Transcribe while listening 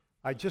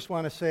I just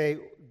want to say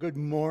good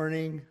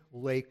morning,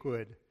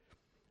 Lakewood.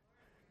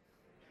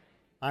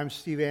 I'm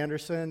Steve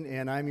Anderson,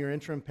 and I'm your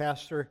interim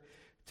pastor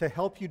to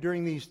help you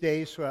during these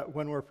days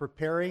when we're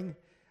preparing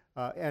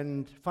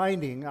and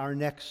finding our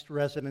next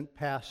resident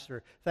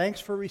pastor. Thanks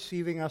for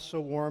receiving us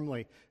so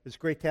warmly. It's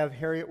great to have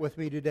Harriet with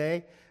me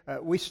today.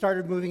 We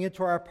started moving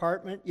into our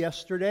apartment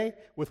yesterday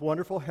with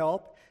wonderful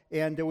help,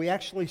 and we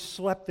actually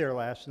slept there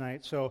last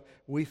night, so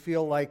we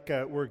feel like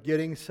we're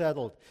getting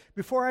settled.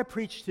 Before I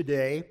preach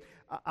today,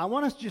 I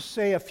want to just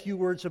say a few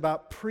words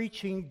about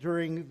preaching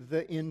during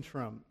the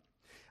interim.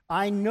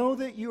 I know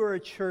that you are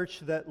a church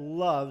that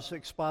loves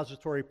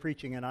expository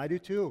preaching, and I do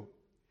too.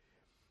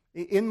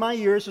 In my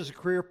years as a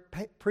career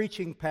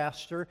preaching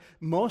pastor,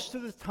 most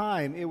of the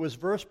time it was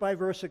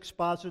verse-by-verse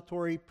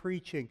expository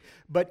preaching.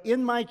 But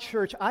in my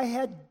church, I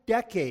had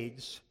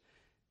decades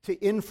to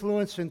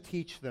influence and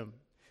teach them.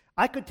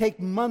 I could take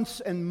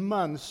months and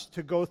months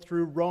to go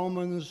through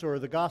Romans or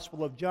the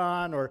Gospel of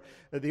John or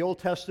the Old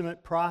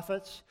Testament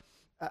prophets.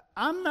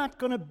 I'm not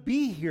going to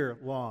be here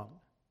long.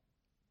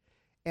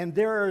 And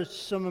there are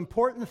some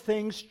important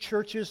things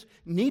churches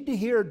need to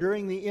hear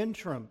during the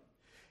interim.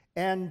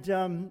 And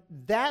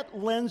that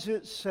lends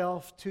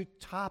itself to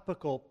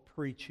topical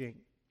preaching.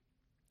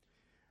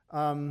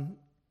 We'll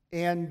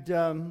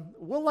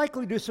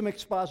likely do some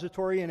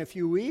expository in a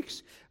few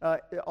weeks.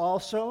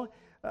 Also,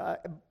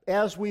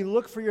 as we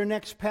look for your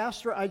next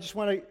pastor, I just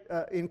want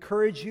to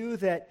encourage you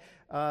that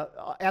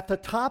at the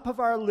top of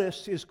our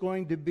list is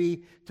going to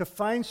be to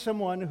find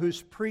someone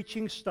whose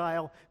preaching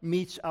style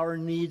meets our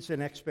needs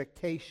and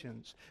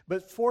expectations.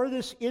 But for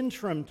this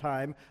interim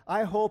time,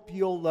 I hope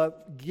you'll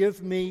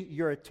give me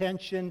your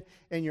attention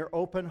and your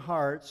open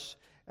hearts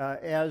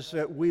as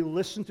we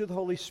listen to the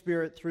Holy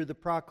Spirit through the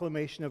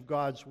proclamation of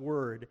God's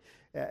Word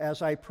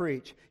as I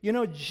preach. You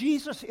know,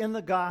 Jesus in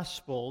the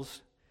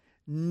Gospels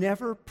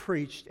never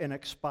preached an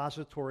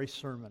expository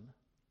sermon.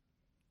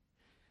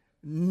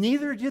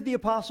 Neither did the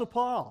Apostle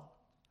Paul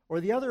or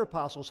the other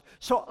apostles.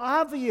 So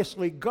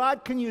obviously,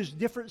 God can use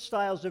different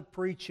styles of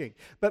preaching.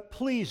 But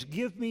please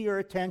give me your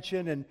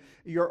attention and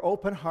your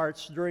open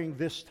hearts during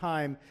this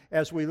time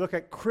as we look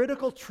at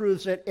critical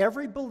truths that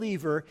every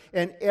believer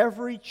and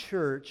every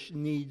church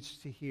needs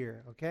to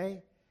hear.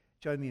 Okay?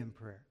 Join me in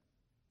prayer.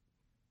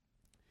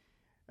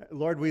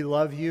 Lord, we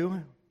love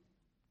you.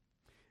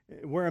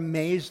 We're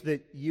amazed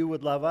that you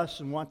would love us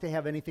and want to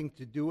have anything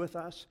to do with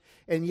us.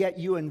 And yet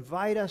you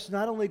invite us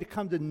not only to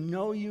come to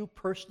know you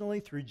personally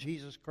through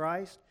Jesus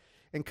Christ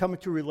and come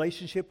into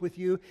relationship with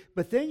you,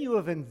 but then you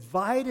have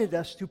invited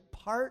us to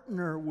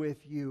partner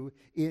with you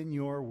in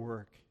your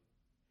work.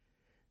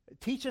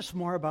 Teach us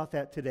more about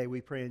that today, we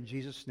pray in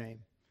Jesus' name.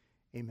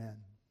 Amen.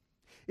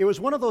 It was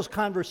one of those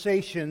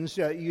conversations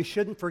you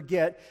shouldn't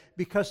forget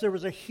because there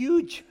was a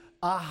huge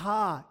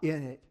aha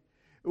in it.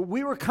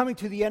 We were coming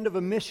to the end of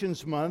a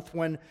missions month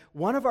when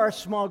one of our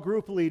small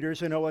group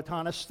leaders in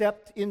Owatonna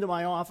stepped into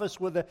my office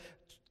with a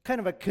kind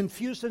of a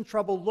confused and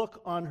troubled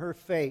look on her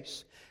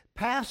face.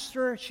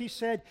 Pastor, she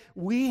said,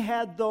 we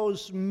had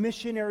those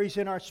missionaries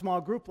in our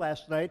small group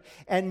last night,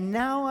 and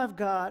now I've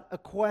got a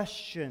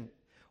question.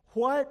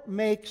 What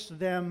makes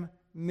them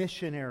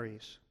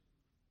missionaries?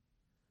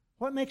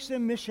 What makes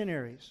them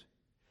missionaries?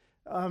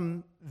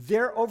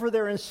 They're over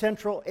there in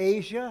Central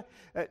Asia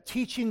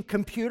teaching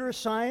computer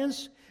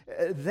science.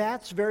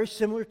 That's very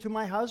similar to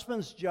my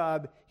husband's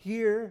job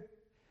here.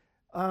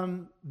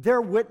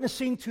 They're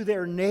witnessing to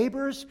their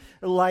neighbors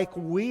like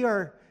we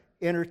are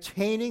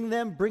entertaining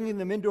them, bringing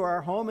them into our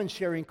home and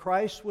sharing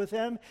Christ with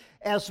them.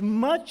 As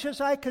much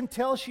as I can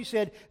tell, she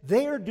said,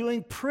 they are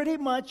doing pretty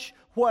much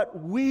what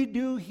we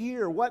do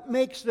here. What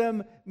makes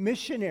them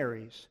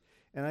missionaries?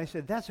 And I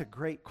said, that's a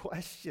great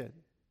question.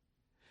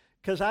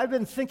 Because I've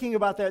been thinking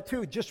about that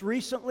too. Just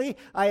recently,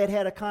 I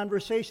had a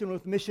conversation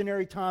with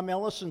missionary Tom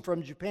Ellison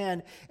from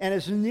Japan, and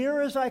as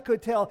near as I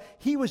could tell,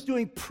 he was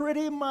doing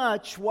pretty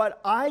much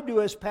what I do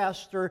as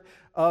pastor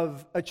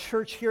of a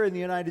church here in the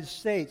United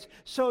States.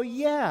 So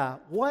yeah,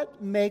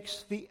 what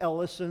makes the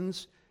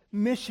Ellisons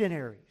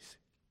missionaries?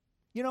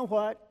 You know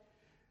what?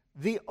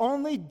 The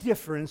only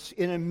difference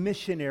in a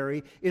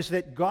missionary is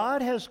that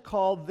God has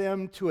called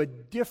them to a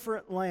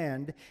different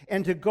land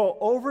and to go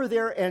over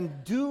there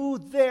and do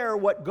there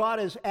what God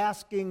is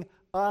asking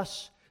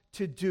us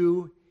to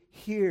do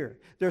here.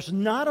 There's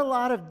not a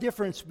lot of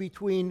difference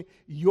between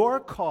your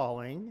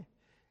calling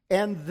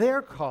and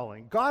their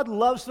calling. God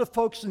loves the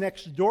folks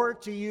next door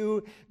to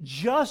you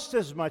just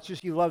as much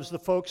as He loves the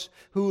folks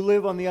who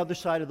live on the other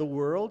side of the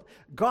world.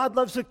 God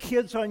loves the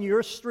kids on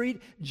your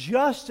street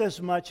just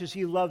as much as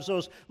He loves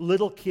those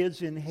little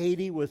kids in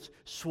Haiti with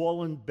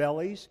swollen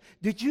bellies.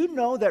 Did you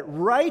know that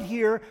right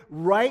here,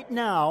 right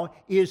now,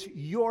 is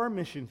your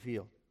mission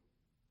field?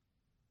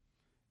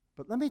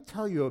 But let me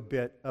tell you a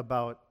bit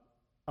about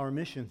our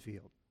mission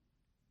field.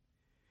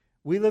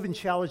 We live in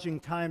challenging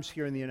times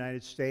here in the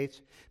United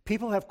States.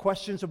 People have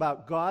questions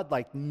about God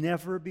like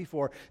never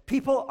before.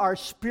 People are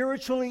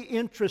spiritually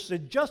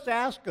interested. Just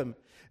ask them.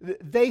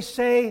 They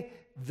say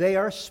they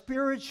are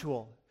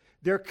spiritual.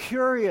 They're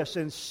curious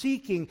and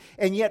seeking,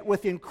 and yet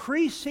with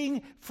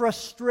increasing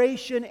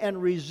frustration and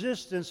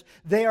resistance,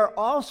 they are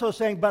also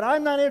saying, but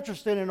I'm not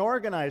interested in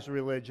organized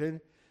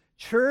religion.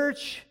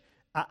 Church,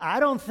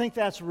 I don't think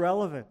that's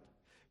relevant.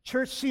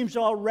 Church seems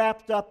all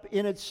wrapped up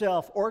in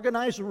itself.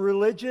 Organized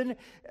religion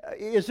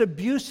is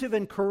abusive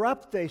and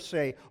corrupt, they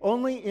say,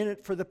 only in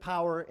it for the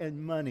power and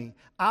money.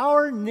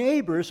 Our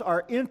neighbors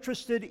are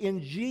interested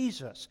in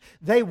Jesus.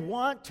 They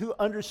want to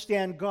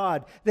understand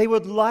God. They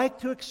would like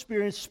to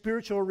experience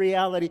spiritual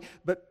reality,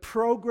 but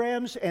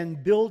programs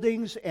and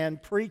buildings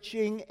and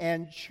preaching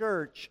and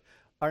church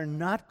are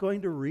not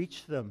going to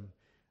reach them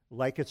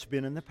like it's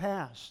been in the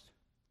past.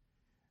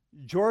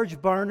 George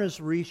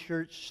Barna's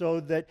research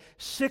showed that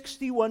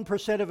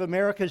 61% of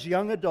America's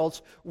young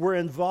adults were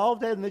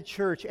involved in the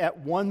church at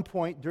one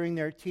point during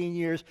their teen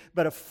years,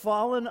 but have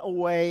fallen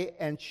away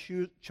and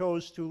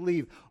chose to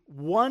leave.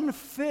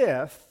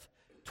 1/5,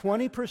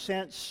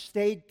 20%,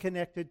 stayed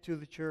connected to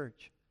the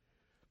church.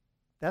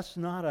 That's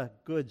not a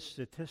good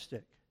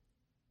statistic.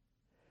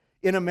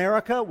 In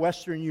America,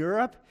 Western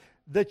Europe,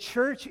 the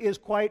church is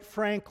quite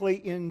frankly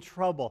in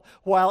trouble.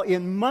 While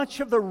in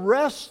much of the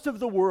rest of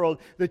the world,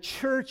 the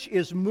church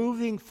is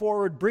moving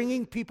forward,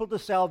 bringing people to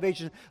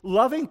salvation,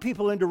 loving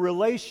people into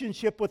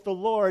relationship with the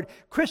Lord,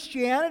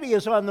 Christianity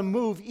is on the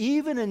move,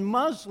 even in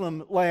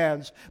Muslim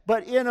lands.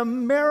 But in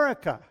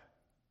America,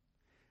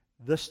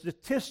 the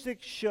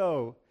statistics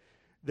show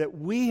that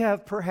we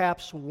have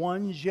perhaps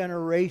one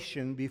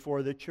generation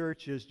before the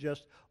church is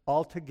just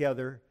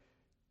altogether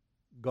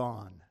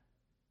gone.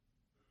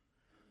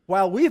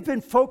 While we've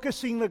been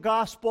focusing the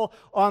gospel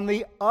on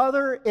the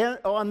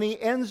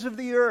ends of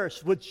the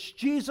earth, which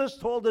Jesus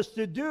told us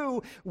to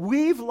do,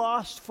 we've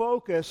lost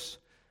focus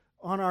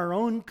on our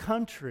own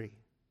country.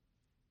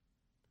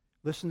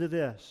 Listen to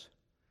this.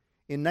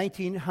 In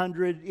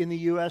 1900 in the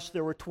U.S.,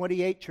 there were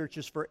 28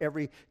 churches for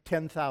every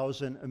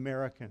 10,000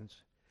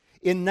 Americans.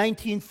 In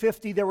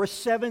 1950, there were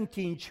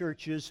 17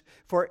 churches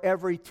for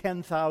every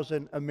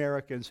 10,000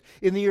 Americans.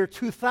 In the year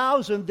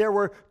 2000, there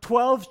were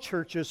 12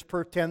 churches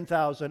per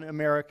 10,000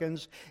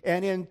 Americans.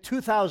 And in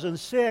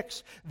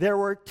 2006, there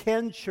were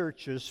 10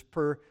 churches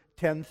per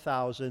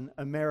 10,000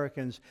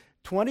 Americans.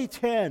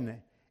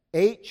 2010,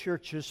 8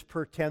 churches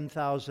per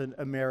 10,000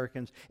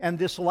 Americans. And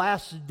this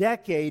last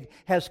decade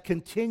has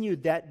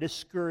continued that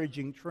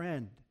discouraging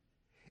trend.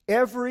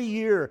 Every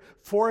year,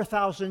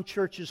 4,000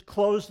 churches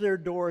close their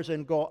doors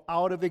and go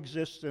out of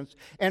existence.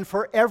 And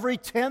for every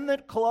 10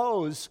 that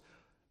close,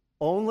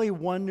 only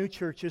one new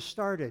church is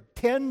started.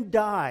 10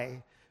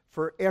 die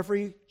for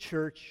every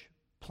church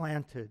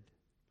planted.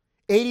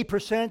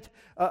 80%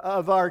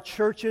 of our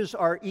churches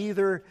are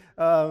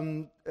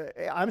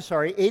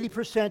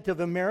 80% of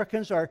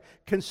Americans are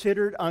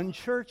considered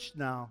unchurched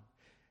now,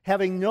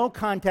 having no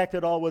contact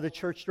at all with a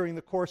church during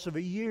the course of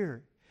a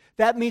year.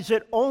 That means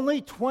that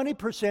only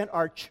 20%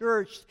 are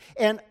churched,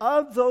 and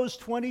of those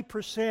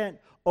 20%,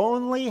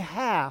 only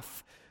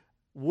half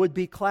would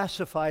be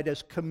classified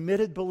as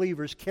committed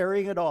believers,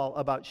 caring at all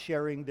about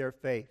sharing their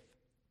faith.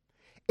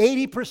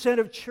 80%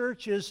 of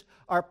churches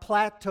are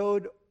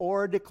plateaued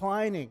or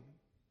declining.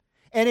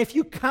 And if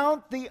you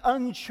count the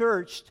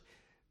unchurched,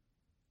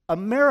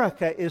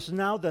 America is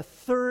now the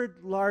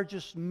third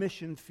largest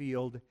mission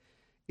field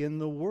in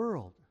the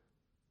world.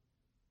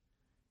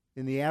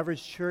 In the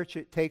average church,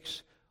 it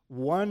takes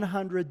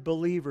 100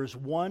 believers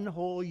one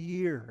whole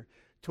year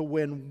to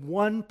win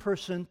one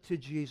person to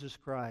Jesus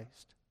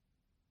Christ.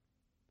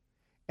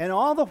 And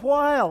all the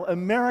while,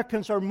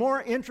 Americans are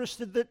more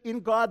interested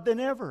in God than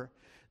ever.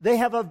 They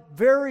have a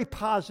very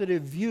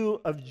positive view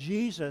of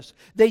Jesus.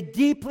 They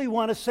deeply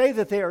want to say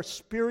that they are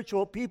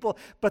spiritual people,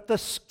 but the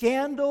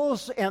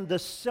scandals and the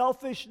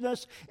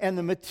selfishness and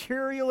the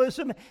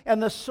materialism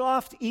and the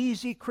soft,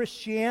 easy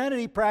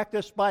Christianity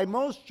practiced by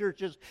most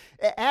churches,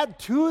 add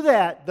to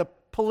that the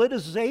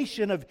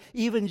politicization of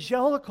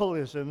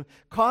evangelicalism,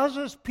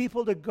 causes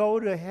people to go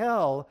to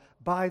hell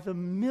by the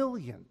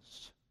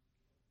millions.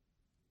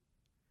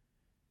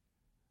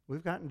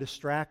 We've gotten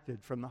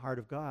distracted from the heart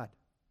of God,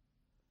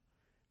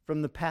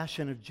 from the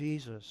passion of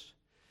Jesus,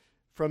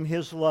 from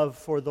His love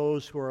for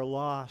those who are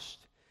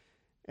lost.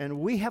 And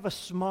we have a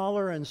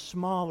smaller and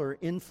smaller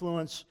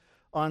influence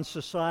on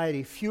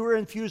society, fewer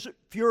and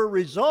fewer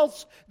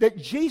results that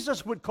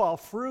Jesus would call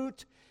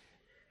fruit.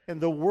 And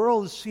the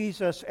world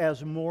sees us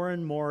as more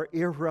and more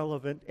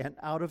irrelevant and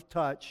out of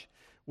touch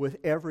with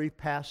every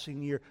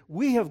passing year.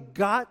 We have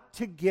got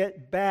to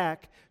get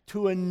back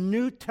to a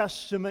New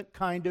Testament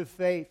kind of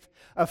faith,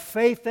 a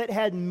faith that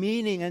had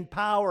meaning and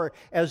power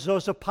as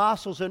those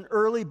apostles and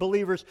early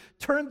believers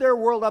turned their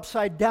world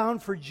upside down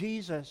for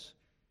Jesus.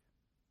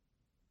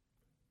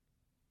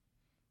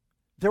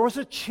 There was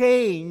a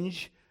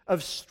change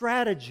of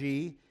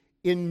strategy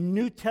in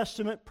New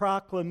Testament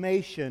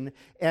proclamation,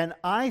 and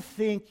I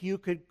think you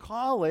could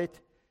call it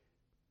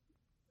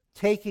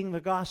taking the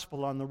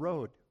gospel on the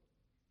road.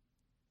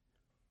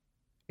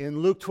 In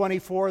Luke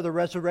 24, the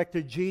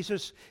resurrected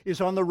Jesus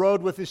is on the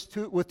road with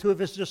two of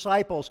his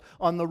disciples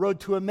on the road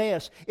to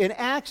Emmaus. In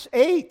Acts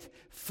 8,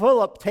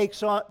 Philip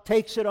takes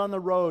it on the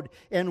road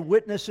and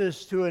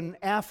witnesses to an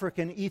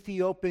African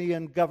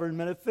Ethiopian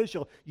government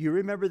official. You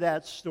remember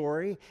that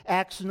story?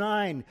 Acts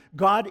 9,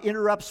 God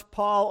interrupts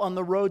Paul on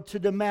the road to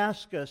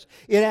Damascus.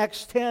 In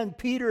Acts 10,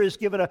 Peter is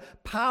given a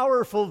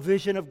powerful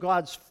vision of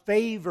God's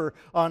favor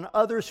on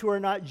others who are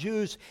not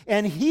Jews,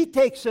 and he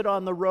takes it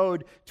on the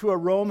road to a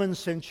Roman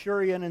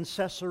centurion in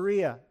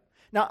Caesarea.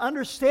 Now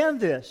understand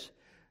this.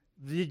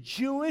 The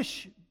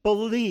Jewish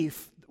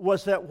belief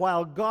was that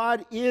while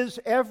God is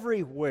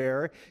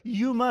everywhere,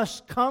 you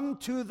must come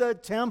to the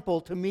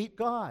temple to meet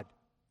God.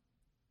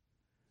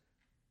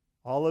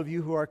 All of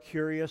you who are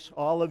curious,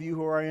 all of you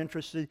who are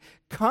interested,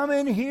 come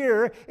in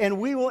here and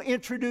we will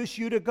introduce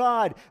you to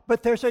God.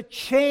 But there's a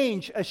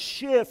change, a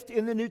shift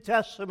in the New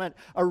Testament,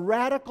 a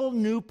radical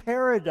new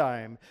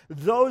paradigm.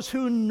 Those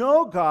who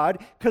know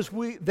God, because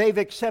they've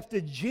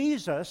accepted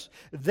Jesus,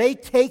 they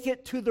take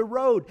it to the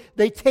road.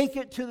 They take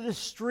it to the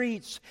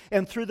streets.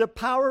 And through the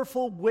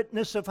powerful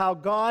witness of how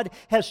God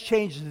has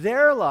changed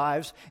their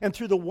lives, and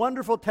through the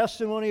wonderful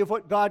testimony of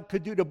what God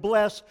could do to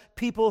bless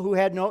people who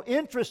had no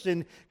interest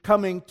in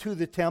coming to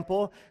the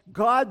temple,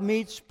 God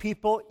meets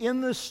people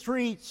in the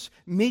streets,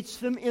 meets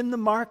them in the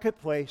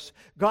marketplace.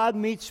 God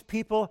meets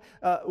people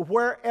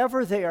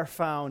wherever they are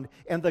found,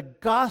 and the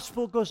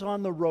gospel goes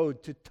on the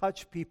road to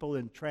touch people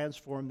and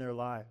transform their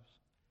lives.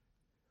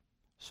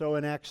 So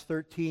in Acts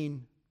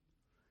 13,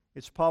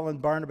 it's Paul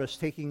and Barnabas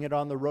taking it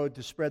on the road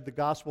to spread the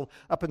gospel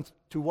up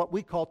into what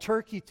we call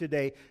Turkey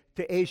today,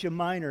 to Asia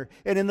Minor.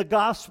 And in the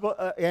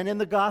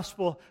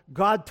gospel,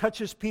 God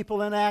touches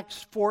people in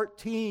Acts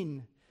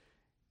 14.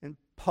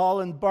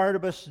 Paul and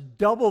Barnabas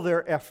double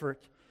their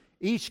effort.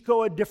 Each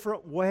go a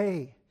different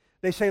way.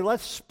 They say,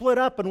 let's split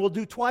up and we'll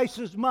do twice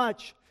as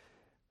much.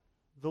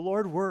 The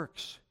Lord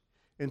works,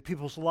 and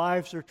people's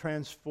lives are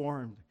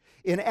transformed.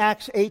 In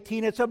Acts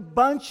 18, it's a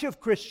bunch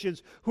of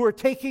Christians who are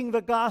taking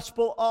the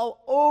gospel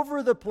all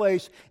over the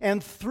place,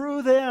 and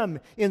through them,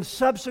 in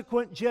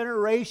subsequent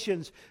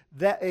generations,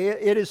 that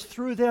it is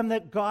through them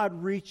that God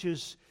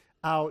reaches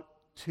out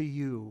to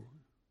you.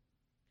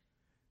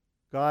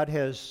 God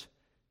has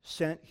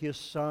sent His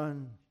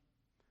Son.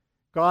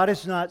 God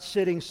is not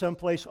sitting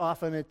someplace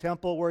off in a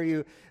temple where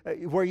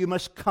you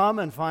must come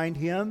and find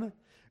Him.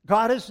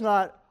 God is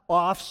not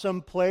off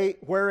someplace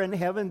where in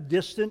heaven,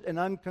 distant and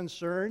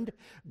unconcerned.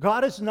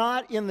 God is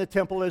not in the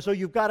temple as though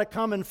you've got to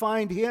come and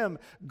find Him.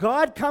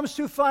 God comes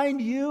to find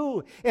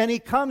you, and He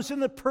comes in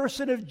the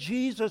person of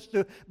Jesus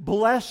to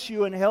bless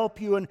you and help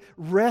you and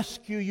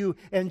rescue you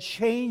and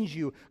change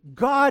you.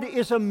 God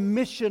is a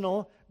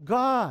missional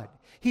God.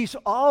 He's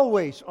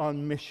always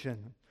on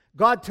mission.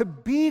 God, to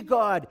be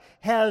God,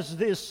 has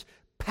this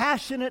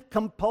passionate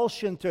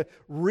compulsion to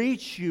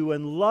reach you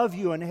and love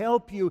you and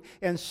help you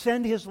and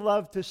send His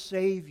love to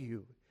save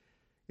you.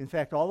 In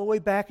fact, all the way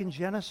back in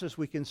Genesis,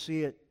 we can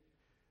see it.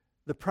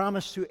 The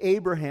promise to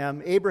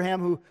Abraham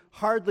who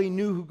hardly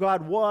knew who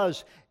God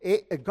was,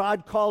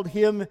 God called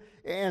him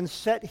and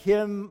sent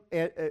him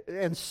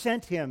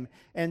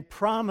and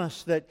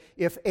promised that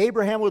if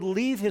Abraham would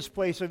leave his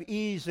place of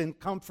ease and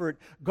comfort,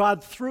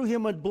 God through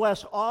him would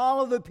bless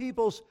all of the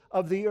peoples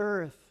of the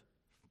earth.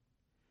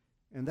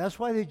 And that's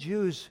why the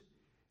Jews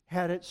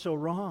had it so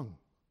wrong.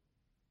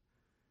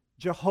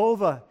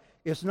 Jehovah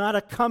is not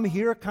a come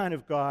here kind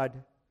of God.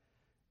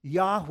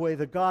 Yahweh,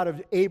 the God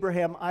of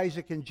Abraham,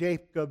 Isaac, and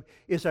Jacob,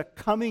 is a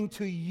coming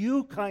to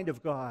you kind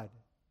of God.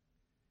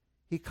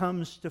 He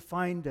comes to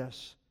find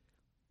us.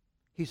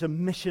 He's a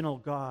missional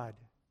God.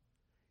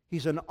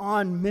 He's an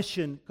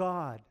on-mission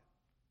God.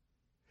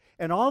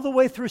 And all the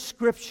way through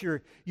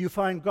Scripture, you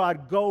find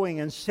God going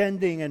and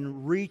sending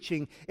and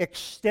reaching,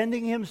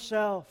 extending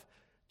Himself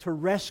to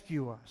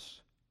rescue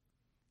us.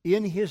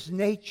 In His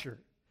nature,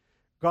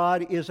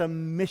 God is a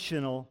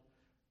missional,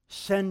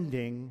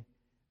 sending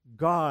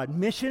God.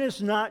 Mission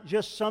is not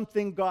just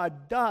something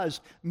God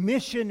does.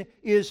 Mission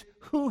is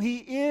who He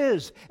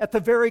is. At the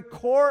very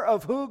core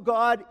of who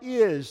God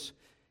is,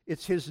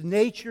 it's His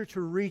nature to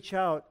reach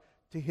out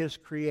to His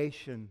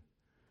creation.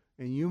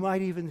 And you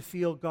might even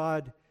feel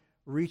God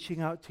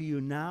reaching out to you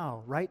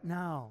now, right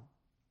now.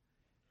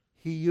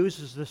 He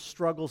uses the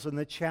struggles and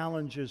the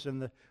challenges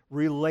and the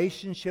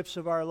relationships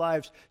of our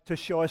lives to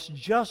show us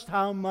just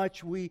how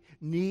much we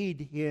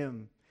need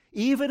Him.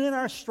 Even in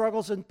our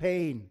struggles and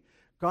pain,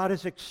 God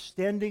is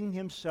extending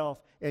Himself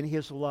and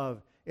His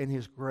love and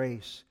His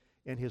grace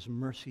and His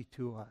mercy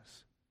to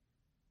us.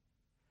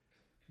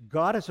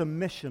 God is a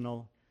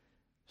missional,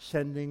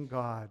 sending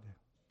God.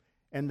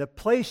 And the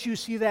place you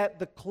see that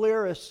the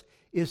clearest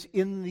is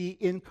in the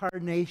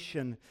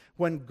incarnation,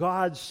 when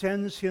God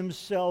sends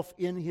Himself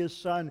in His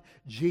Son,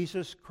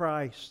 Jesus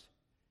Christ.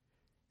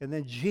 And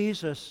then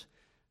Jesus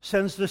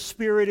sends the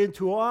Spirit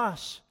into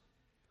us,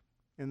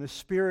 and the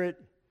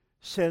Spirit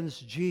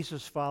sends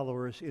Jesus'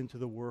 followers into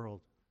the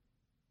world.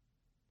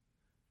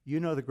 You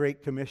know the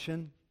Great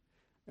Commission.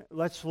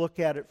 Let's look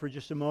at it for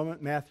just a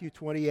moment. Matthew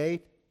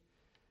 28.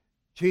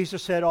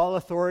 Jesus said, all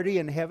authority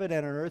in heaven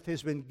and on earth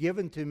has been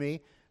given to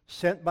me,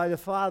 sent by the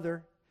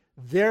Father.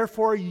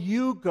 Therefore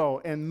you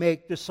go and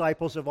make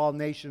disciples of all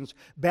nations,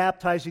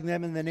 baptizing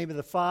them in the name of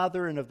the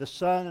Father and of the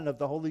Son and of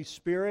the Holy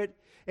Spirit,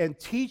 and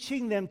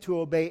teaching them to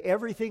obey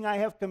everything I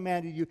have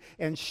commanded you.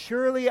 And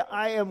surely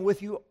I am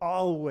with you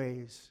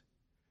always.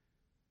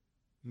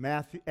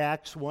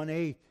 Acts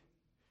 1:8.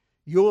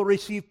 You will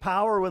receive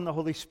power when the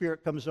Holy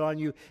Spirit comes on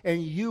you,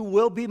 and you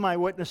will be my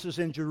witnesses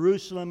in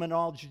Jerusalem and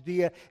all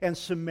Judea and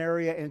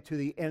Samaria and to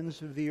the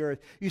ends of the earth.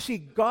 You see,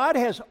 God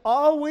has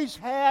always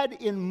had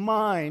in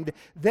mind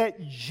that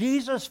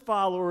Jesus'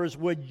 followers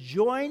would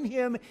join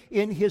him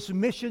in his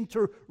mission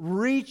to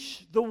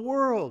reach the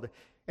world.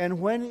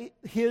 And when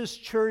his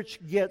church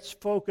gets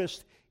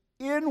focused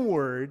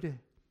inward,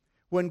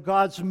 when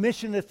God's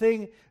mission, the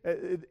thing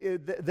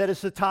that is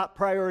the top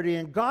priority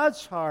in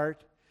God's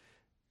heart,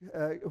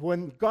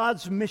 when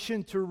God's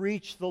mission to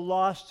reach the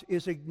lost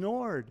is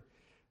ignored,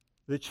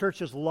 the church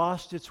has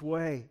lost its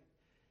way.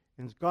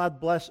 And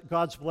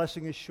God's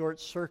blessing is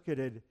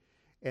short-circuited.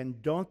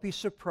 And don't be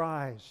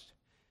surprised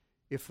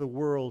if the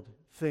world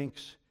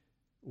thinks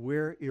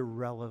we're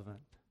irrelevant.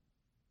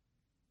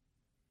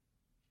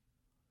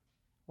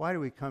 Why do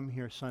we come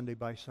here Sunday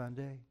by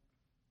Sunday?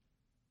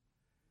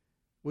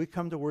 We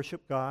come to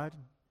worship God.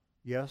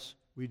 Yes,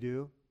 we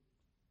do.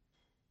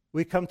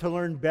 We come to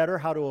learn better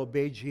how to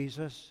obey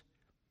Jesus.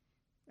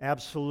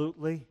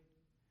 Absolutely.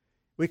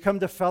 We come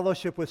to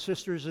fellowship with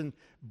sisters and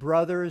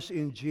brothers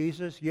in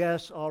Jesus.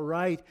 Yes, all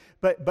right.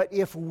 But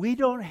if we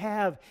don't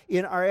have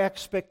in our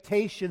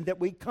expectation that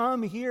we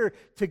come here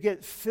to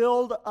get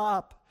filled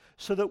up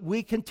so that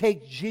we can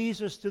take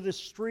Jesus to the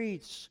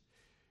streets,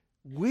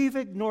 we've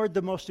ignored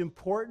the most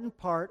important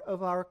part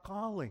of our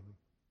calling.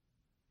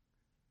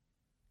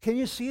 Can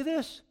you see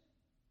this?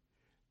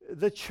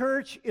 The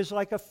church is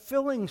like a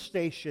filling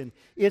station.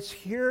 It's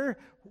here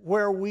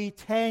where we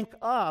tank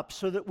up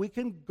so that we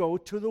can go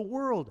to the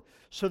world,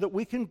 so that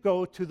we can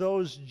go to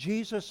those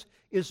Jesus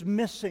is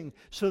missing,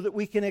 so that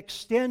we can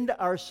extend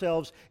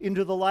ourselves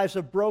into the lives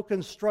of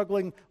broken,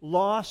 struggling,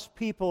 lost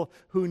people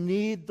who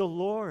need the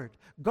Lord.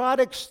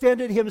 God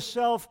extended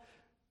himself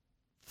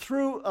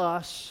through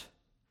us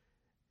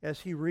as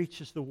he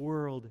reaches the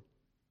world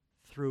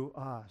through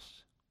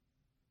us.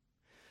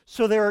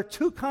 So there are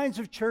two kinds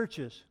of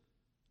churches.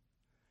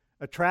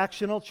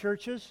 Attractional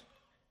churches.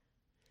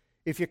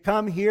 If you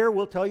come here,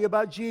 we'll tell you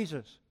about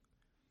Jesus.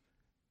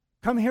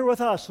 Come here with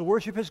us. The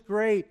worship is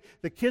great.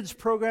 The kids'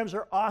 programs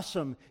are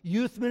awesome.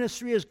 Youth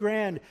ministry is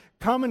grand.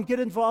 Come and get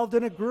involved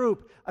in a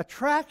group.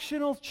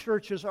 Attractional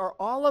churches are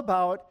all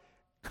about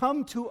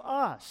come to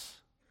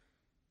us.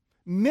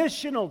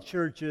 Missional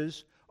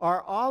churches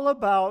are all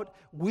about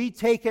we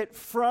take it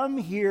from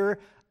here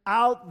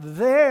out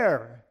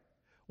there.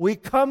 We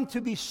come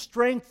to be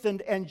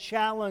strengthened and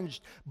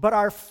challenged, but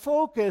our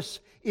focus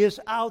is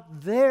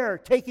out there,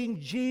 taking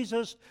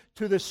Jesus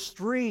to the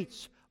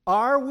streets.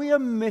 Are we a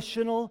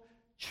missional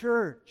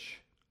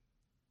church?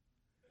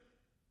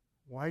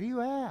 Why do you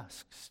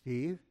ask,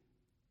 Steve?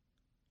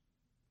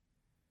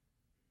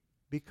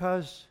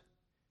 Because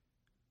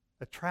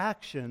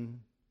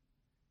attraction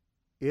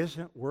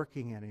isn't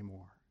working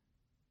anymore.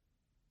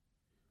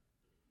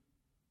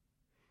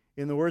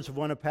 In the words of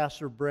one of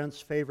Pastor Brent's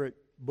favorite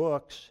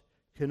books,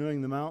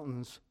 Canoeing the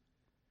Mountains,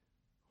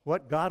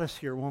 what got us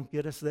here won't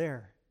get us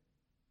there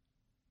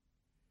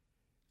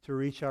to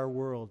reach our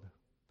world.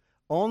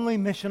 Only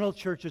missional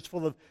churches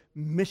full of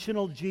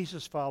missional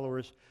Jesus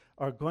followers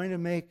are going to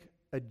make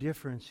a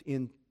difference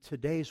in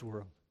today's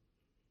world.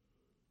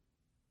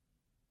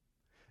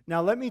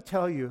 Now, let me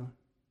tell you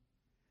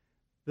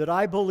that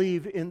I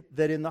believe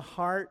that in the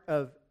heart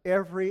of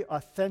every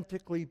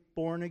authentically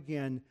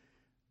born-again,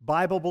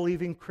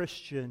 Bible-believing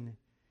Christian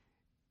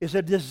is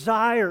a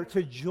desire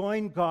to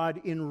join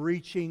God in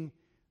reaching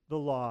the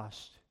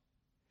lost.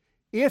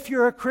 If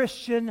you're a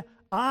Christian,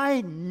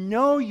 I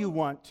know you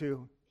want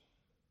to.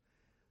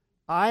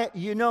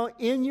 You know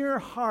in your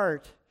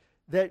heart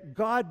that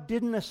God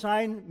didn't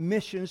assign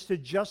missions to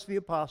just the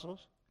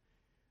apostles,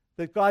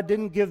 that God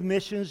didn't give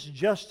missions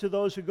just to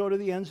those who go to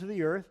the ends of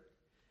the earth.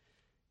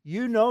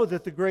 You know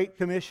that the Great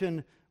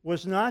Commission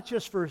was not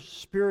just for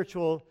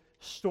spiritual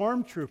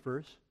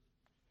stormtroopers.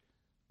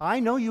 I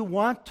know you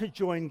want to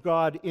join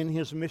God in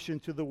his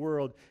mission to the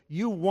world.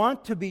 You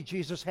want to be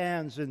Jesus'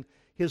 hands and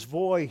his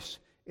voice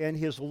and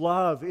his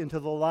love into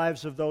the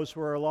lives of those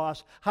who are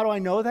lost. How do I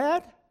know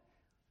that?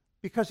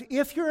 Because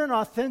if you're an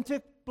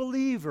authentic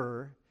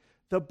believer,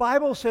 the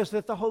Bible says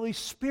that the Holy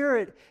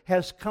Spirit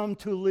has come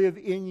to live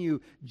in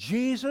you.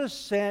 Jesus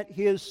sent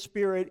his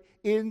Spirit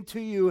into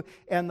you,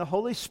 and the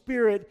Holy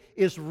Spirit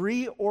is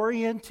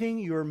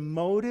reorienting your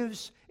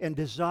motives and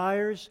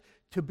desires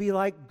to be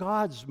like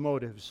God's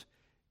motives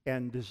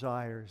and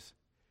desires.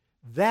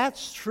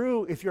 That's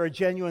true if you're a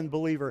genuine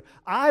believer.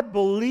 I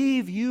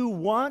believe you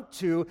want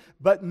to,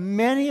 but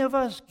many of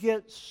us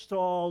get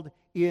stalled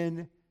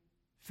in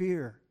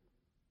fear.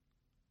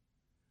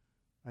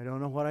 I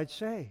don't know what I'd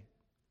say.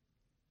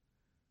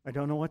 I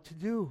don't know what to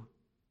do.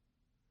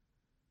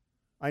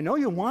 I know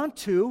you want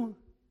to.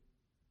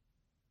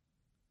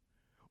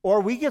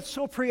 Or we get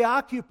so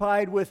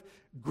preoccupied with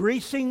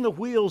greasing the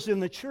wheels in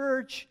the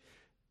church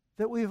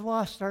that we've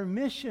lost our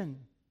mission.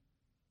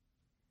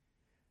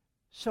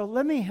 So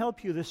let me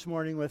help you this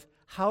morning with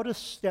how to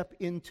step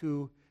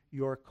into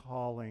your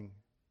calling.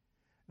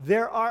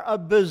 There are a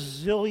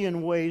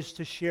bazillion ways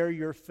to share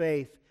your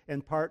faith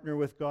and partner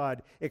with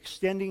God,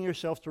 extending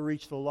yourself to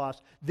reach the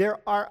lost. There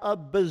are a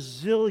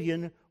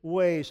bazillion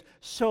ways.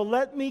 So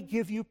let me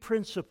give you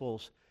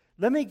principles.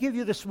 Let me give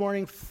you this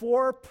morning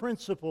 4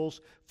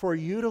 principles for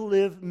you to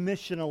live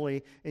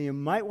missionally. And you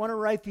might want to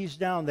write these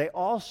down. They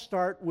all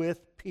start with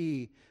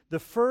P. The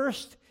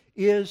first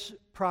is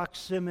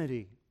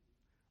proximity,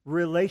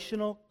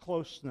 relational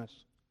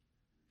closeness.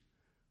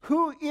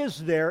 Who is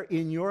there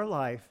in your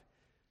life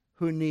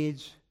who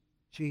needs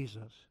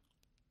Jesus?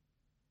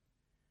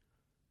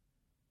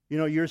 You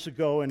know, years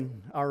ago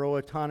in our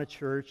Owatonna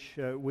church,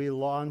 we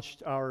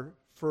launched our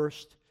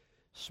first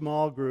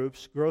small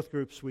groups, growth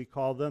groups we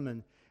call them,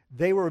 and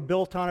they were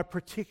built on a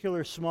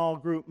particular small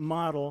group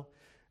model.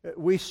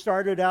 We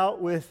started out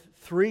with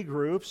 3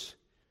 groups.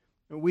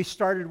 We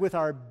started with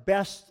our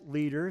best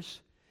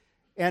leaders,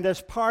 and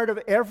as part of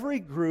every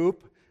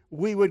group,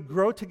 we would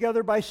grow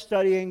together by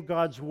studying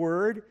God's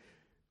Word.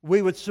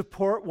 We would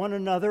support one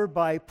another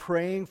by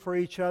praying for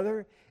each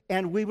other.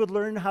 And we would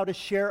learn how to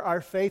share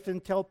our faith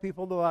and tell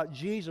people about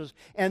Jesus.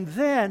 And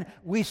then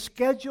we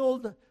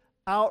scheduled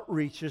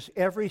outreaches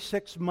every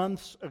 6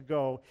 months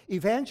ago.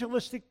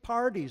 Evangelistic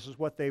parties is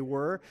what they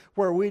were,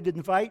 where we'd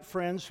invite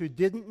friends who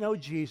didn't know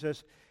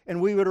Jesus, and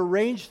we would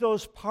arrange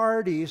those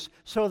parties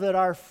so that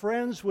our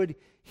friends would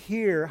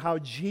hear how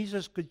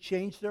Jesus could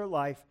change their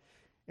life,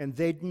 and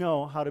they'd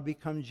know how to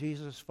become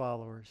Jesus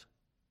followers.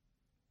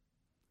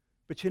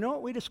 But you know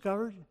what we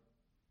discovered?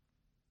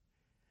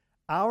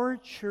 Our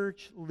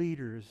church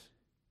leaders,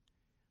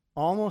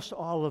 almost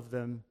all of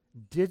them,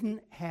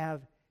 didn't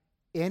have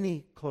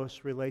any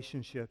close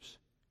relationships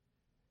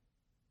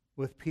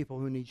with people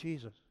who need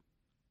Jesus.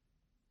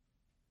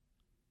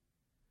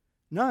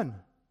 None.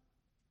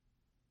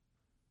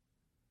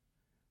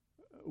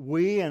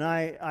 We, and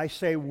I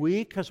say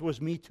we because it was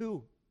me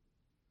too.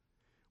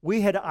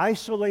 We had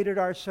isolated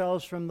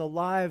ourselves from the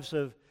lives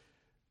of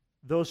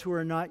those who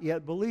are not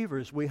yet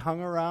believers. We hung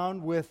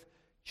around with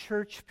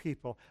church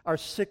people. Our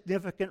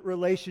significant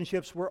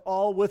relationships were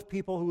all with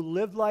people who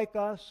lived like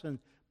us and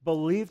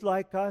believed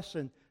like us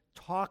and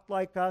talked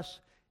like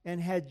us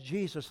and had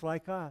Jesus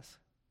like us.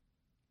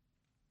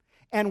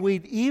 And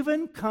we'd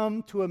even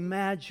come to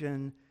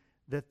imagine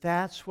that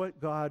that's what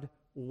God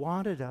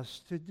wanted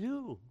us to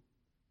do.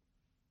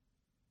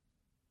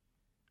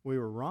 We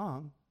were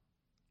wrong.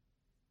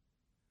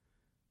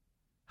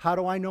 How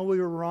do I know we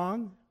were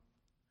wrong?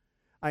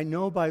 I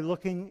know by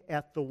looking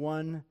at the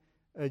one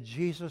a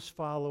Jesus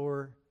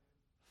follower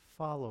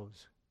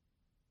follows.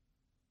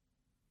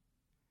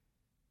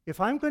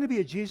 If I'm going to be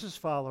a Jesus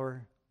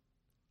follower,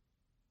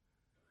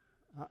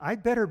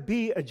 I'd better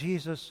be a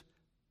Jesus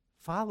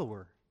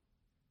follower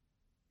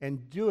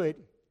and do it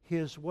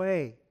His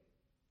way.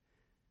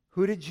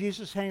 Who did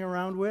Jesus hang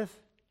around with?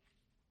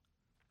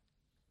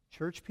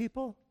 Church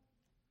people?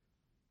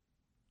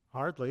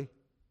 Hardly.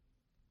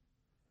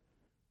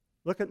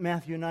 Look at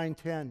Matthew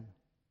 9:10.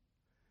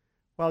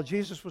 While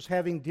Jesus was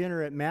having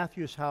dinner at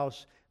Matthew's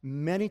house,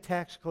 many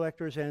tax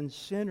collectors and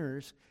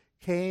sinners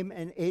came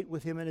and ate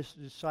with him and his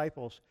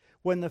disciples.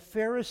 When the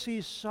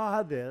Pharisees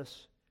saw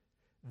this,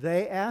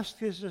 they asked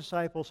his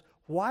disciples,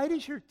 "Why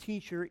does your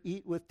teacher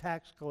eat with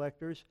tax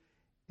collectors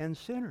and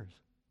sinners?"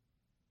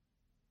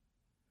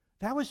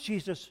 That was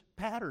Jesus'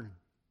 pattern.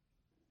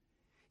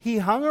 He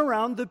hung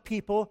around the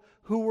people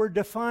who were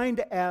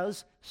defined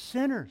as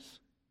sinners.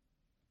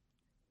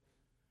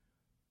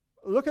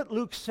 Look at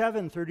Luke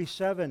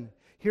 7:37.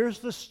 Here's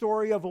the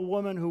story of a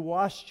woman who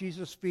washed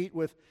Jesus' feet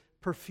with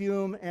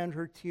perfume and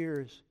her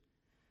tears.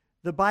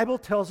 The Bible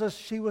tells us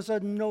she was a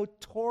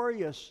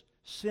notorious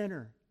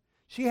sinner.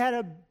 She had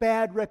a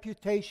bad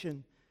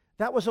reputation.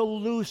 That was a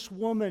loose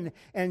woman.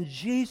 And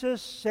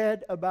Jesus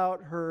said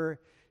about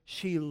her,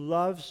 she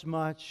loves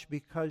much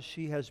because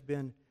she has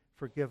been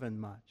forgiven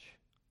much.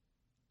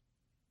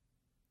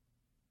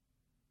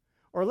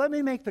 Or let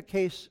me make the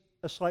case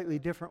a slightly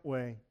different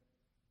way.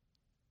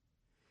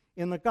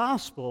 In the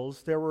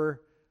Gospels, there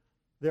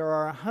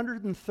are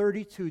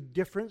 132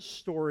 different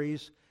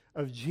stories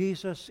of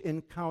Jesus'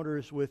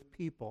 encounters with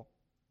people.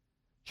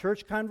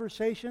 Church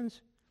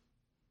conversations?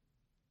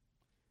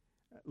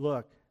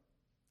 Look,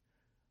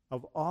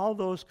 of all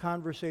those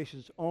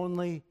conversations,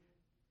 only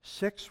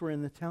 6 were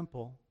in the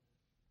temple.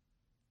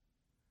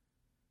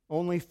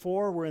 Only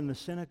 4 were in the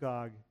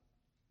synagogue.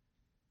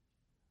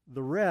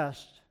 The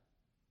rest,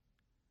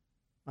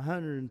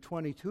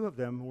 122 of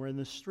them, were in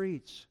the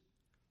streets,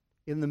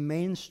 in the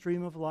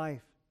mainstream of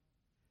life.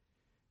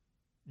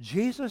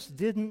 Jesus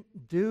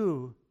didn't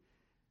do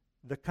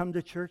the come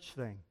to church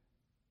thing.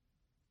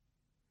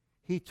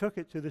 He took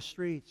it to the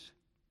streets.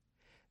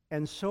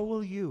 And so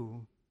will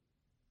you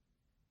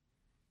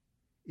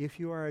if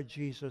you are a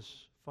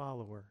Jesus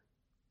follower.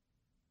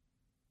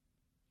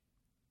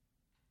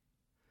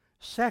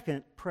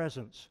 Second,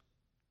 presence.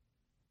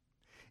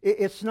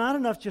 It's not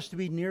enough just to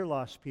be near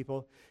lost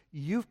people.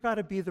 You've got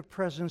to be the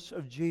presence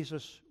of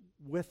Jesus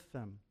with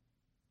them.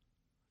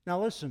 Now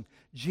listen,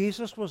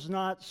 Jesus was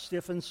not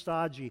stiff and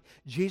stodgy.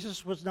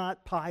 Jesus was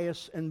not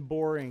pious and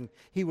boring.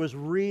 He was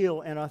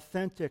real and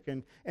authentic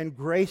and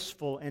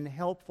graceful and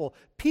helpful.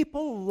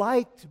 People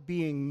liked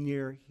being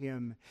near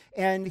him,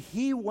 and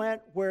he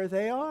went where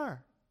they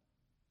are.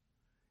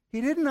 He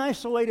didn't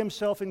isolate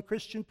himself in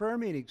Christian prayer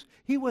meetings.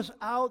 He was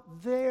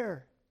out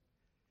there.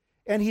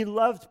 And he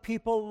loved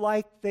people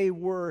like they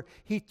were.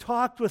 He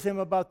talked with them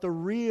about the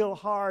real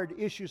hard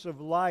issues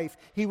of life.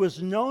 He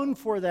was known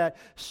for that,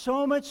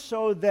 so much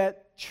so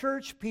that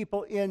church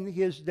people in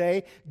his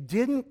day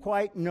didn't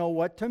quite know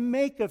what to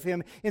make of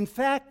him. In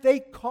fact, they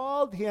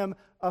called him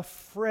a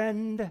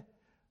friend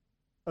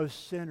of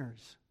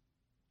sinners.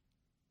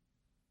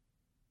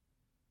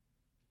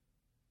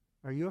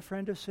 Are you a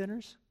friend of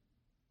sinners?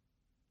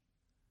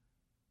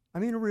 I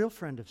mean, a real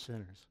friend of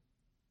sinners.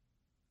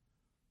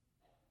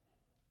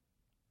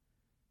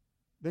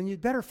 Then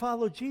you'd better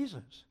follow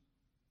Jesus.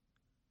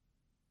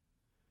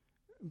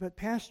 But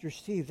Pastor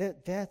Steve,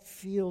 that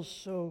feels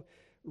so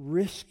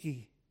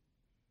risky.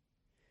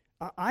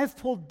 I've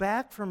pulled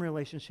back from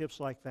relationships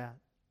like that.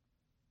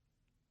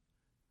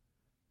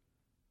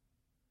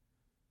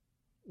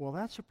 Well,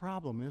 that's a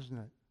problem, isn't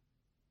it?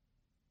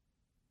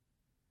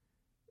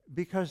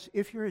 Because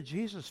if you're a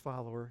Jesus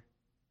follower,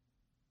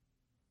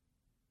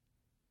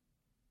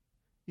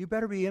 you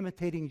better be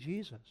imitating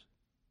Jesus.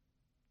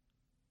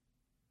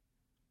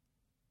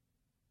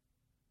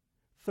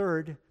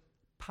 Third,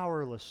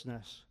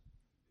 powerlessness.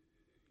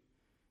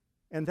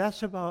 And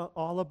that's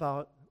all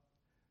about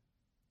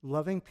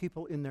loving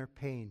people in their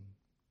pain,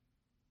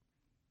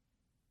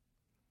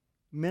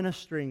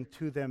 ministering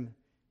to them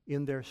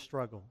in their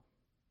struggle.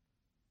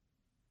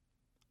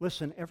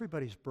 Listen,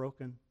 everybody's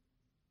broken.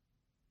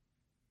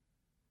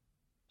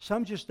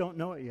 Some just don't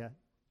know it yet.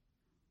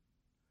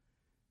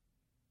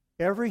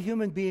 Every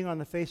human being on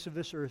the face of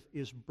this earth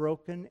is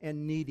broken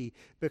and needy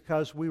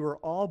because we were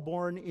all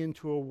born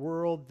into a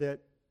world that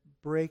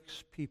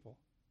breaks people.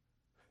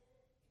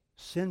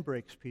 Sin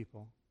breaks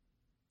people.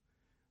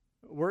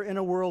 We're in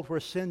a world where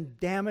sin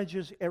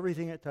damages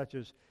everything it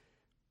touches.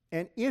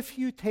 And if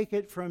you take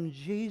it from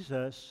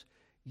Jesus,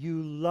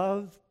 you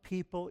love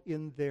people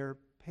in their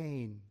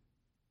pain.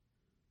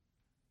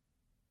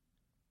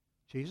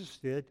 Jesus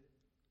did.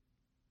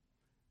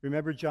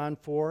 Remember John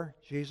 4,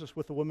 Jesus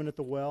with the woman at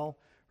the well?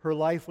 Her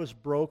life was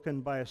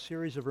broken by a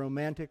series of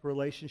romantic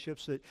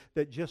relationships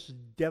that just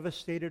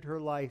devastated her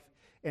life.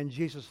 And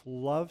Jesus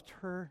loved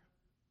her,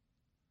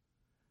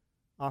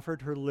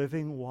 offered her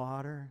living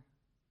water,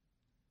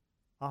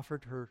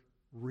 offered her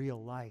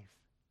real life.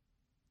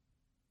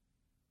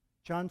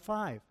 John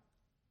 5,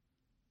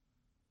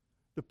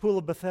 the pool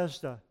of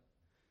Bethesda.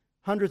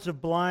 Hundreds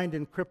of blind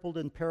and crippled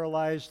and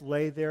paralyzed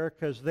lay there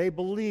because they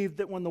believed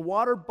that when the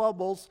water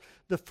bubbles,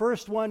 the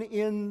first one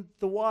in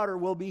the water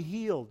will be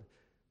healed.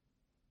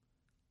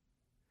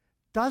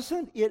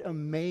 Doesn't it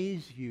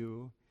amaze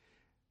you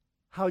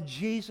how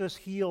Jesus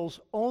heals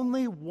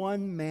only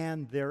one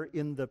man there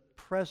in the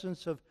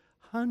presence of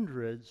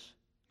hundreds?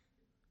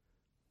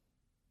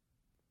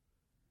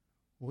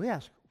 We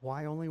ask,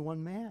 why only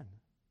one man?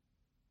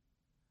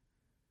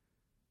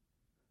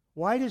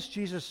 Why does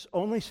Jesus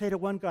only say to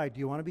one guy, do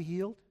you want to be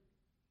healed?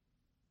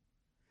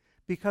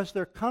 Because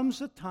there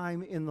comes a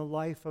time in the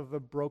life of a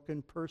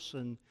broken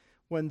person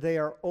when they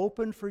are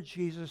open for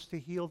Jesus to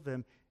heal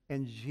them.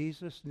 And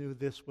Jesus knew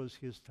this was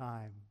his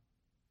time.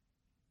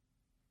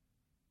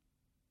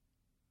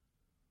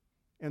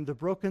 And the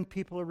broken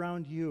people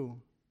around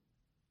you,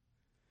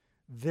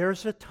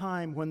 there's a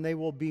time when they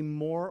will be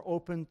more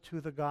open to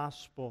the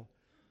gospel.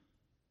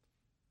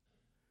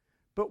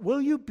 But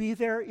will you be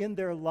there in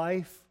their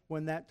life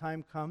when that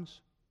time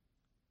comes?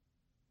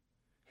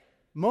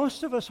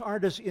 Most of us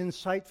aren't as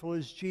insightful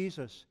as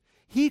Jesus.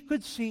 He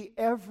could see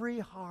every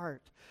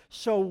heart.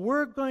 So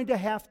we're going to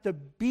have to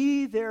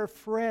be their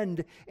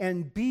friend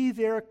and be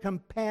their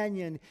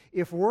companion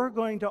if we're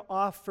going to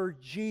offer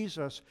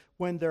Jesus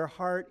when their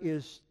heart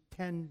is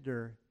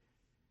tender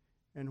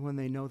and when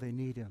they know they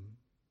need him.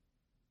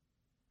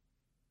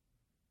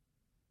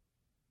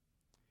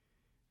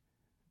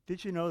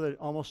 Did you know that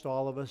almost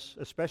all of us,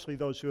 especially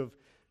those who have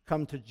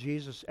come to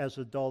Jesus as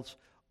adults,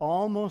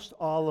 almost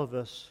all of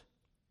us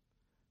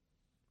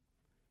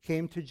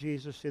came to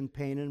Jesus in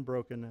pain and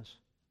brokenness?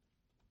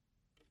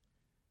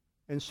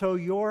 And so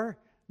your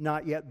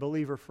not yet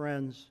believer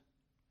friends,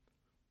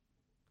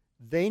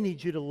 they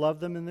need you to love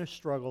them in their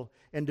struggle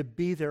and to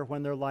be there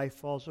when their life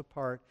falls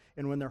apart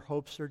and when their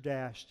hopes are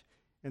dashed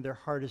and their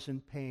heart is in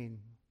pain.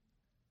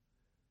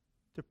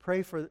 To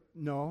pray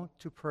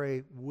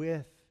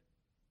with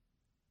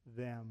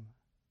them.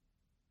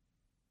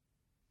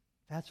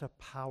 That's a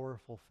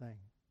powerful thing.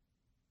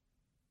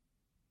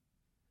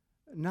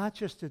 Not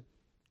just to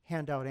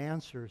hand out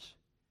answers,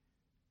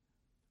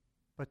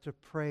 but to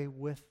pray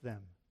with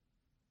them.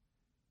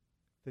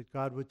 That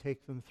God would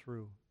take them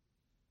through.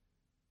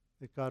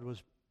 That God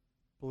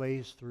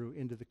blaze through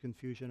into the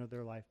confusion of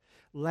their life.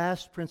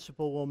 Last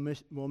principle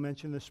we'll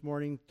mention this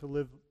morning to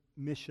live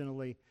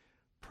missionally: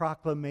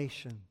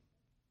 proclamation.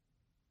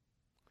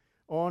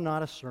 Oh,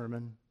 not a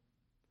sermon,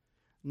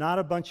 not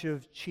a bunch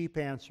of cheap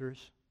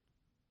answers.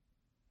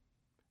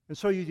 And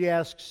so you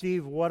ask,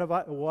 Steve, what have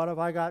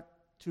I got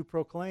to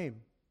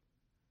proclaim?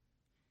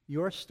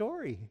 Your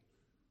story.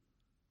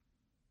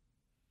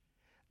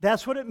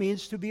 That's what it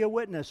means to be a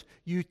witness.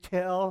 You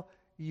tell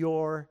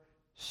your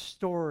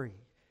story.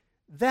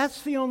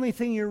 That's the only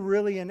thing you're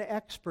really an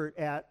expert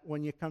at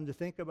when you come to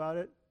think about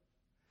it.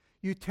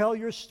 You tell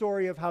your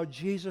story of how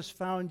Jesus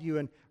found you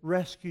and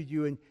rescued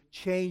you and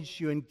changed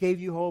you and gave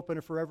you hope and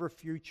a forever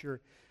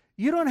future.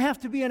 You don't have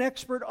to be an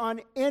expert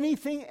on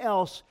anything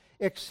else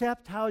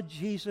except how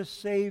Jesus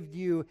saved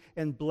you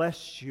and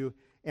blessed you,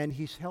 and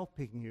He's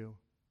helping you.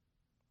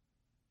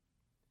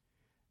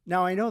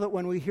 Now, I know that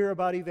when we hear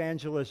about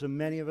evangelism,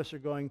 many of us are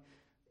going,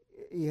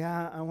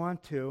 yeah, I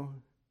want to,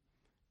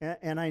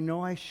 and I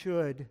know I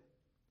should,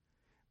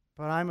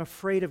 but I'm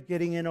afraid of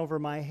getting in over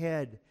my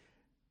head.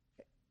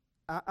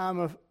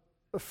 I'm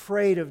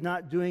afraid of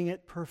not doing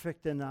it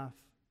perfect enough.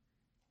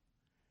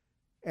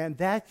 And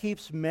that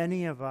keeps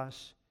many of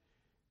us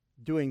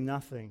doing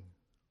nothing.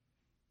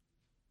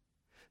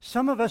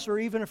 Some of us are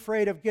even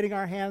afraid of getting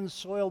our hands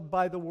soiled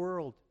by the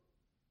world.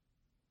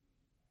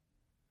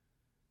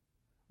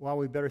 Well,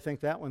 we better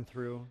think that one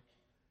through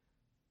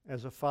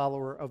as a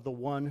follower of the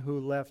one who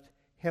left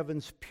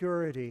heaven's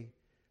purity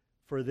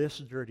for this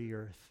dirty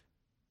earth.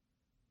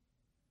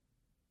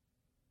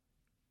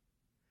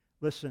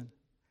 Listen,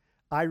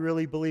 I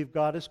really believe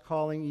God is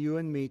calling you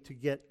and me to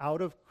get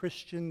out of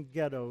Christian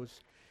ghettos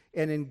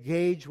and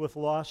engage with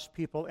lost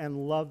people and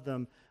love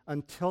them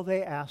until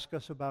they ask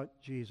us about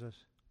Jesus.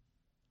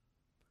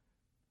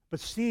 But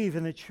Steve,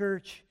 in the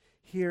church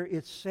here,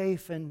 it's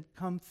safe and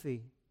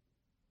comfy.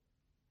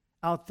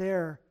 Out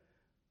there,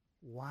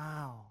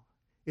 wow,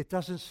 it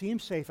doesn't seem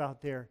safe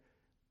out there.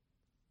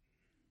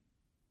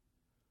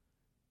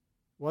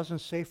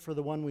 Wasn't safe for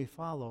the one we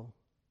follow,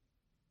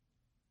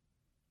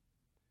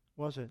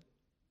 was it?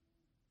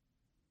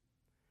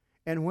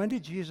 And when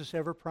did Jesus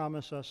ever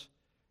promise us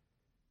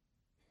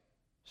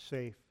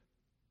safe?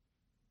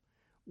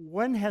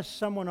 When has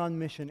someone on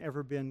mission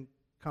ever been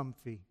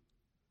comfy?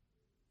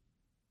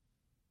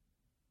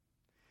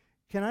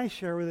 Can I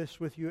share this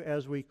with you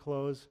as we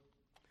close?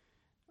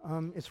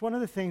 It's one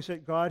of the things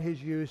that God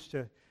has used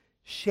to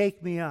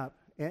shake me up,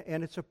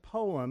 and it's a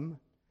poem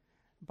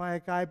by a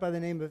guy by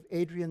the name of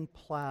Adrian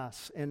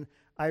Plass, and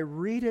I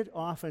read it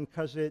often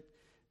because it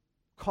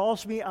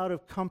calls me out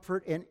of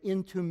comfort and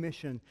into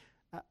mission.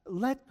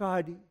 Let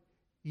God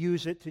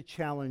use it to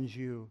challenge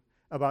you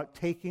about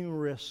taking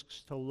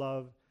risks to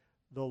love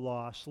the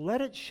lost.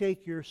 Let it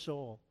shake your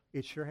soul.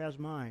 It sure has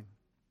mine.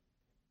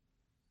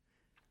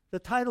 The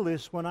title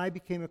is When I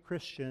Became a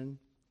Christian,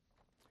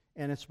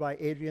 and it's by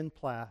Adrian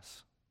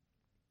Plass.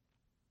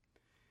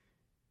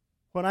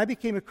 When I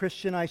became a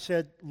Christian, I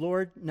said,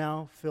 Lord,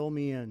 now fill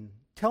me in.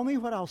 Tell me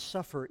what I'll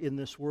suffer in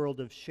this world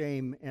of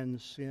shame and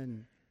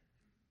sin.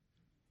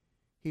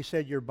 He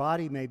said, your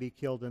body may be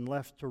killed and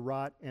left to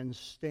rot and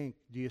stink.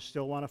 Do you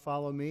still want to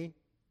follow me?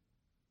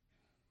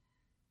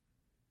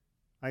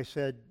 I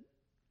said,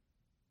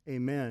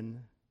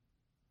 amen,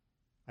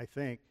 I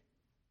think.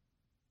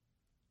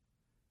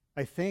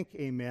 I think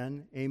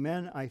amen.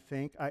 Amen, I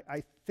think.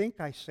 I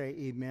think I say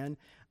amen.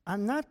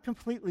 I'm not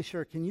completely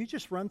sure. Can you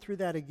just run through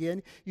that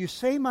again? You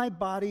say my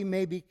body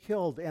may be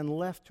killed and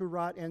left to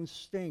rot and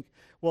stink.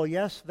 Well,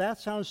 yes, that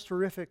sounds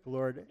terrific,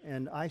 Lord.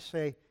 And I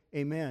say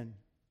amen,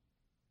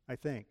 I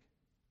think.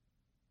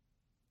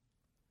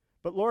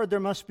 But Lord,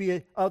 there must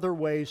be other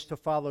ways to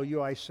follow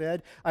you, I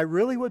said. I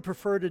really would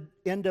prefer to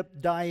end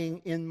up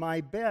dying in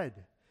my bed.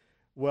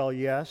 Well,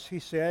 yes, he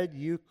said,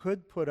 you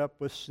could put up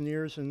with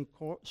sneers and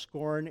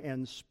scorn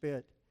and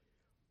spit.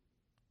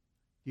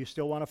 Do you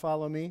still want to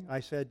follow me?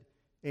 I said,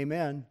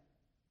 amen,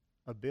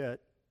 a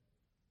bit.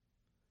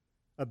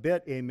 A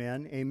bit,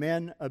 amen.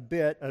 Amen, a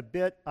bit. A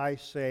bit, I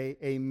say,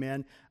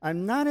 amen.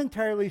 I'm not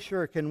entirely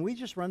sure. Can we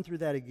just run through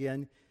that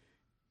again?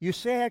 You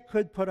say I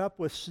could put up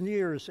with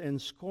sneers and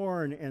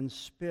scorn and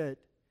spit.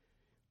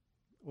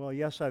 Well,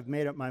 yes, I've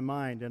made up my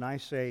mind, and I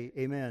say,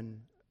 amen,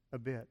 a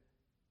bit.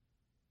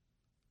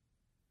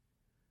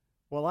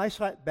 Well, I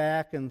sat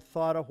back and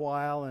thought a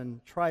while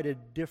and tried a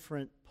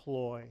different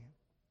ploy.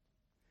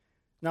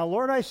 Now,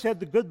 Lord, I said,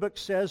 the good book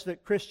says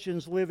that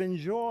Christians live in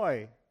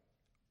joy.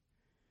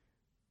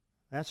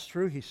 That's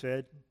true, he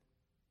said.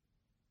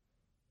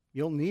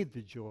 You'll need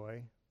the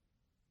joy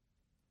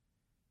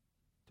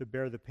to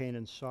bear the pain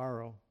and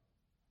sorrow.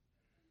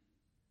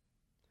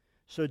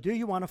 So do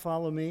you want to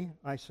follow me?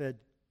 I said,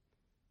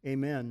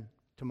 amen,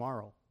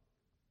 tomorrow.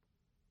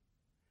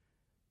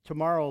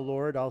 Tomorrow,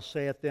 Lord, I'll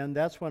say it then.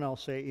 That's when I'll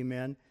say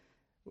amen.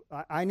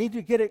 I need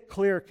to get it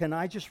clear. Can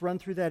I just run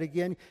through that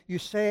again? You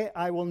say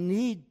I will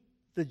need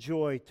the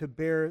joy to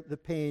bear the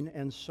pain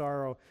and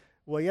sorrow.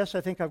 Well, yes,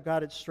 I think I've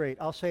got it straight.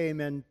 I'll say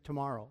amen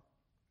tomorrow.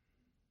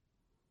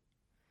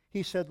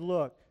 He said,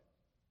 look,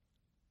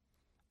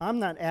 I'm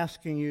not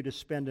asking you to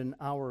spend an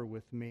hour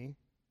with me,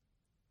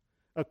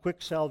 a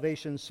quick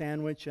salvation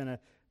sandwich and a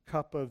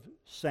cup of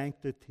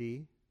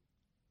sanctity.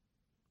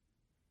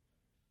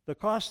 The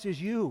cost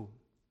is you,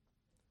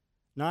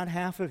 not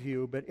half of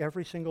you, but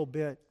every single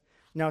bit.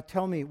 Now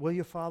tell me, will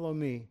you follow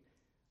me?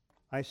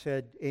 I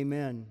said,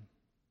 amen.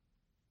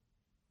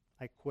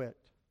 I quit.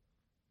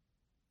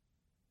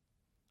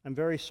 I'm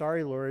very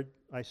sorry, Lord,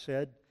 I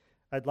said.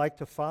 I'd like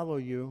to follow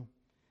you,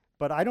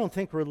 but I don't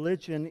think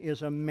religion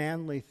is a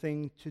manly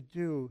thing to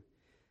do.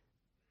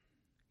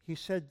 He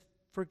said,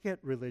 forget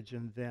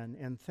religion then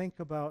and think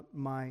about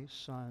my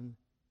son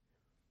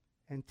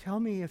and tell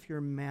me if you're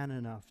man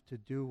enough to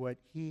do what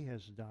he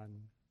has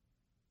done.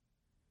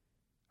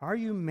 Are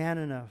you man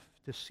enough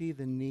to see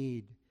the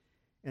need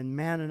and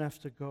man enough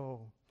to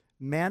go?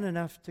 Man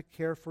enough to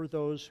care for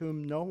those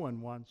whom no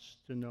one wants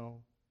to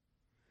know?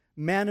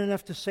 Man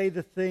enough to say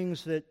the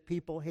things that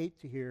people hate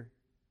to hear?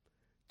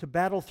 To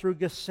battle through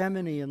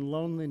Gethsemane and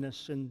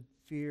loneliness and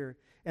fear?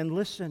 And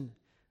listen,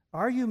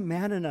 are you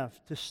man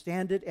enough to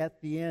stand it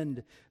at the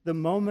end, the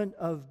moment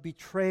of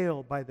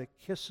betrayal by the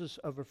kisses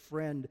of a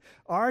friend?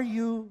 Are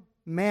you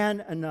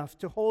man enough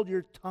to hold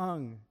your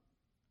tongue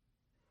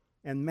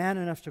and man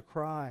enough to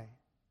cry?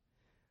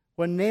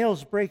 When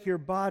nails break your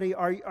body,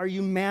 are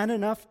you man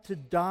enough to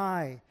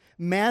die?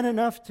 Man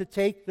enough to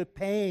take the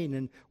pain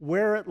and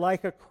wear it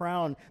like a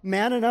crown?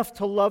 Man enough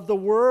to love the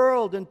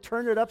world and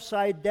turn it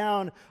upside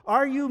down?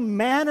 Are you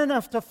man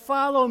enough to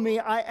follow me?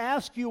 I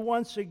ask you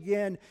once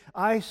again.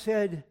 I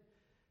said,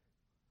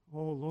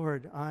 oh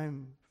Lord,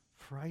 I'm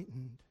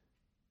frightened.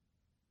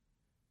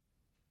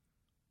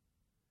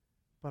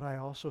 But I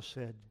also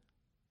said,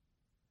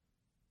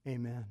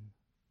 amen.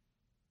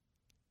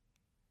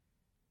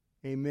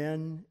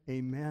 Amen,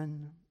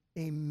 amen,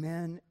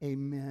 amen,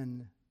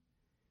 amen,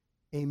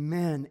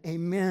 amen,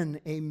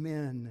 amen,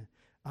 amen.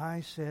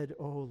 I said,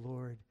 oh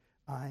Lord,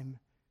 I'm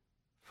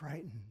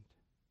frightened.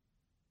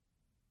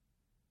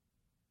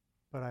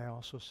 But I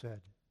also said,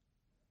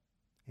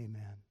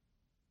 amen.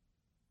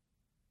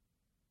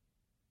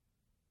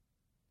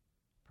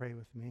 Pray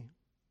with me.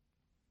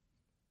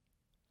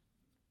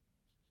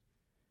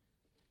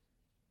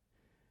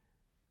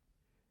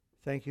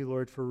 Thank you,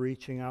 Lord, for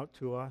reaching out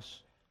to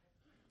us.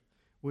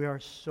 We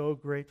are so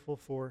grateful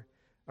for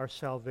our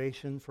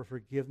salvation, for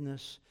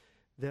forgiveness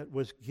that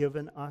was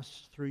given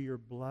us through your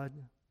blood.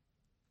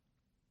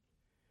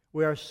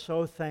 We are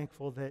so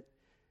thankful that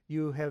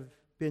you have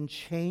been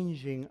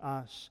changing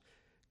us,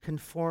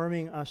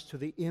 conforming us to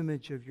the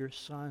image of your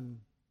Son.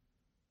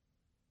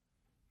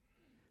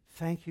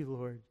 Thank you,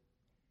 Lord.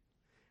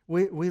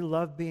 We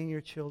love being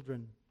your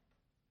children.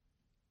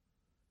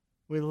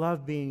 We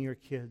love being your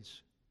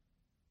kids.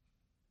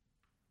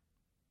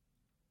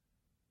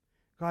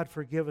 God,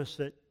 forgive us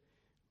that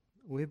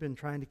we've been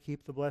trying to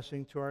keep the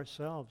blessing to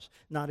ourselves.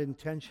 Not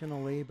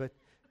intentionally, but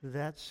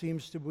that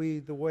seems to be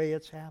the way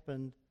it's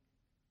happened.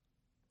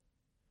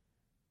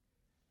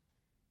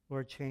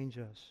 Lord, change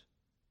us.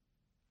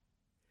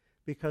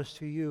 Because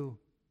to you,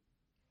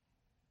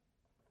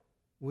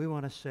 we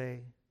want to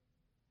say,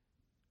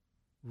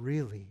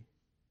 really,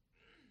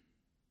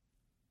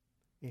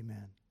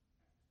 amen.